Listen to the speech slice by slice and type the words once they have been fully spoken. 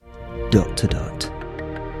The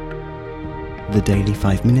Daily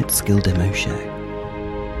 5-Minute Skill Demo Show.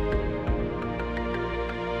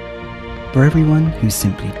 For everyone who's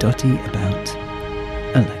simply dotty about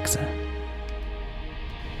Alexa.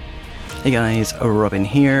 Hey guys, Robin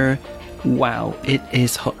here. Wow, it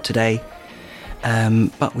is hot today.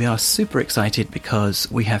 But we are super excited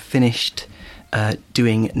because we have finished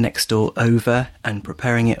doing Nextdoor over and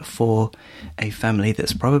preparing it for a family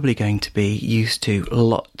that's probably going to be used to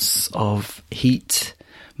lots of heat,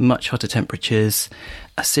 much hotter temperatures,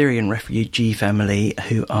 a Syrian refugee family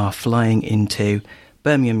who are flying into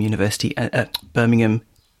Birmingham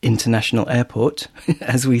International Airport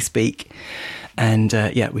as we speak. And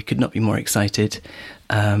we could not be more excited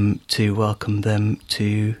to welcome them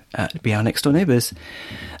to be our next door neighbours.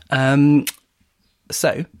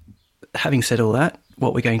 So, having said all that,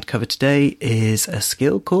 what we're going to cover today is a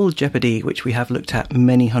skill called Jeopardy, which we have looked at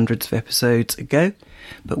many hundreds of episodes ago,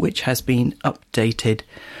 but which has been updated,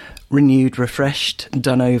 renewed, refreshed,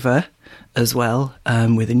 done over as well,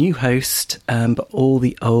 with a new host, but all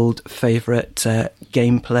the old favourite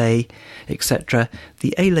gameplay, etc.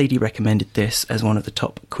 The A-Lady recommended this as one of the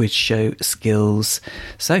top quiz show skills.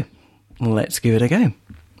 So, let's give it a go.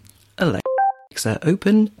 Alexa,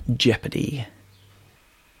 open Jeopardy.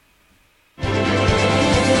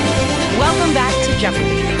 Welcome back to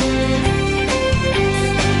Jeopardy!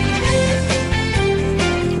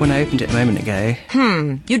 When I opened it a moment ago...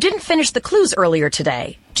 You didn't finish the clues earlier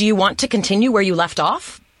today. Do you want to continue where you left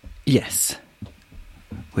off? Yes.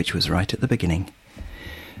 Which was right at the beginning.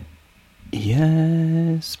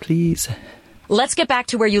 Yes, please. Let's get back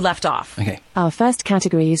to where you left off. Okay. Our first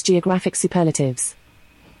category is geographic superlatives.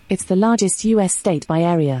 It's the largest US state by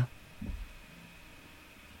area.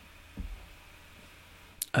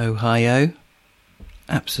 Ohio?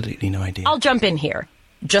 Absolutely no idea. I'll jump in here.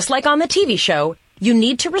 Just like on the TV show, you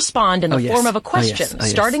need to respond in the form of a question,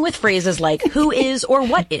 starting with phrases like who is or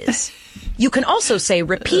what is. You can also say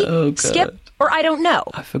repeat, skip, or I don't know.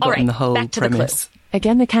 I've forgotten the whole back to premise. The clue.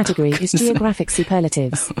 Again, the category is geographic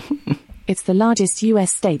superlatives. It's the largest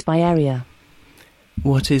US state by area.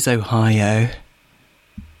 What is Ohio?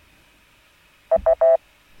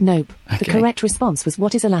 Nope. Okay. The correct response was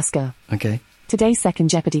what is Alaska? Okay. Today's second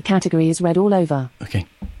Jeopardy category is red all over. Okay.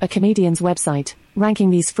 A comedian's website, ranking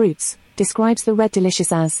these fruits, describes the red delicious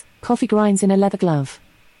as coffee grinds in a leather glove.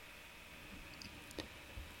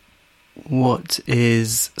 What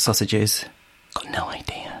is sausages? Got no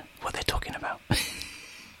idea what they're talking about.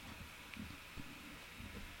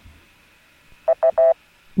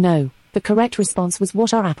 No. The correct response was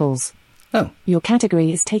what are apples? Oh. Your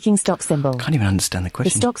category is taking stock symbol. Can't even understand the The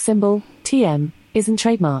question. stock symbol, TM, isn't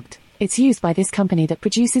trademarked. It's used by this company that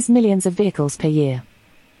produces millions of vehicles per year.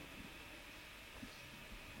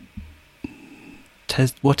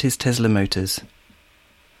 What is Tesla Motors?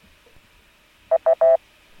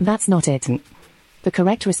 That's not it. The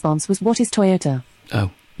correct response was what is Toyota? Oh.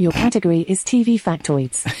 Your category is TV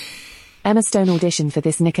factoids. Emma Stone auditioned for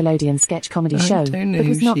this Nickelodeon sketch comedy show, don't know but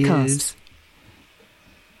was who not she cast. is.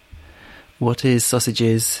 What is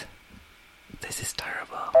sausages? This is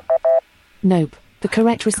terrible. Nope. The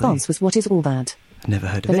correct Clue. response was what is all that? I've never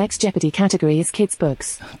heard of The it. next Jeopardy category is kids'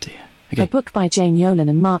 books. Oh dear. A Okay. book by Jane Yolen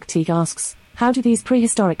and Mark Teague asks, how do these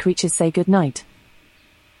prehistoric creatures say good night?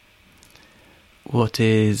 What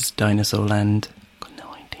is Dinosaur Land? Got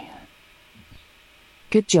no idea.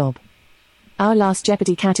 Good job. Our last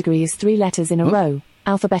Jeopardy category is 3 letters in a row,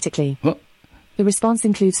 alphabetically. What? The response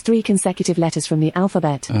includes 3 consecutive letters from the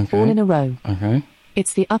alphabet, all in a row. Okay.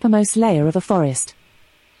 It's the uppermost layer of a forest.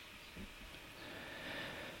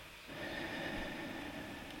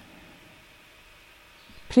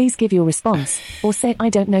 Please give your response, or say I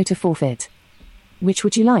don't know to forfeit. Which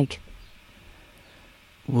would you like?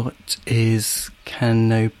 What is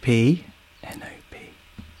canopy? N-O-P.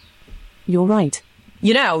 You're right.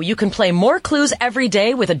 You know, you can play more clues every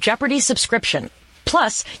day with a Jeopardy subscription.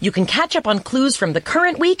 Plus, you can catch up on clues from the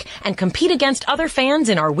current week and compete against other fans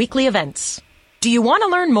in our weekly events. Do you want to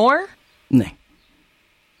learn more? No.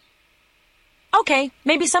 Okay,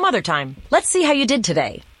 maybe some other time. Let's see how you did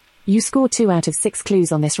today. You scored 2 out of 6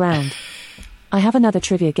 clues on this round. I have another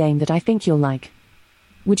trivia game that I think you'll like.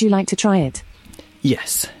 Would you like to try it?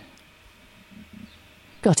 Yes.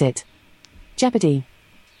 Got it. Jeopardy!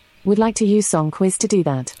 Would like to use Song Quiz to do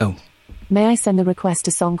that. Oh. May I send the request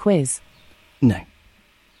to Song Quiz? No.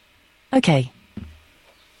 Okay.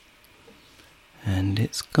 And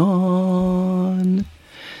it's gone.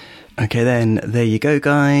 Okay then, there you go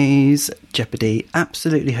guys. Jeopardy,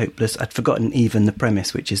 absolutely hopeless. I'd forgotten even the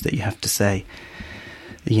premise, which is that you have to say,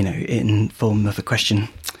 you know, in form of a question.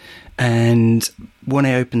 And when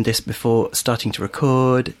I opened this before starting to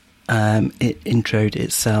record, it introed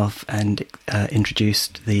itself and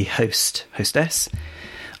introduced the hostess.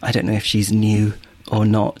 I don't know if she's new or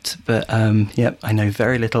not, but I know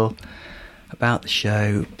very little about the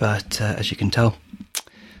show, but as you can tell.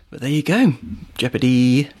 But there you go.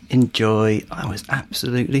 Jeopardy, enjoy. I was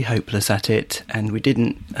absolutely hopeless at it, and we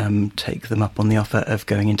didn't take them up on the offer of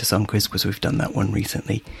going into Song Quiz because we've done that one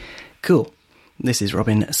recently. Cool. This is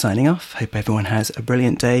Robin signing off. Hope everyone has a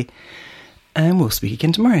brilliant day, and we'll speak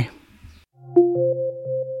again tomorrow.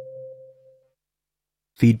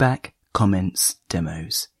 Feedback, comments,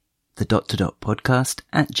 demos. The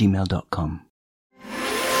podcast@gmail.com.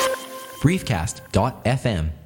 Briefcast.fm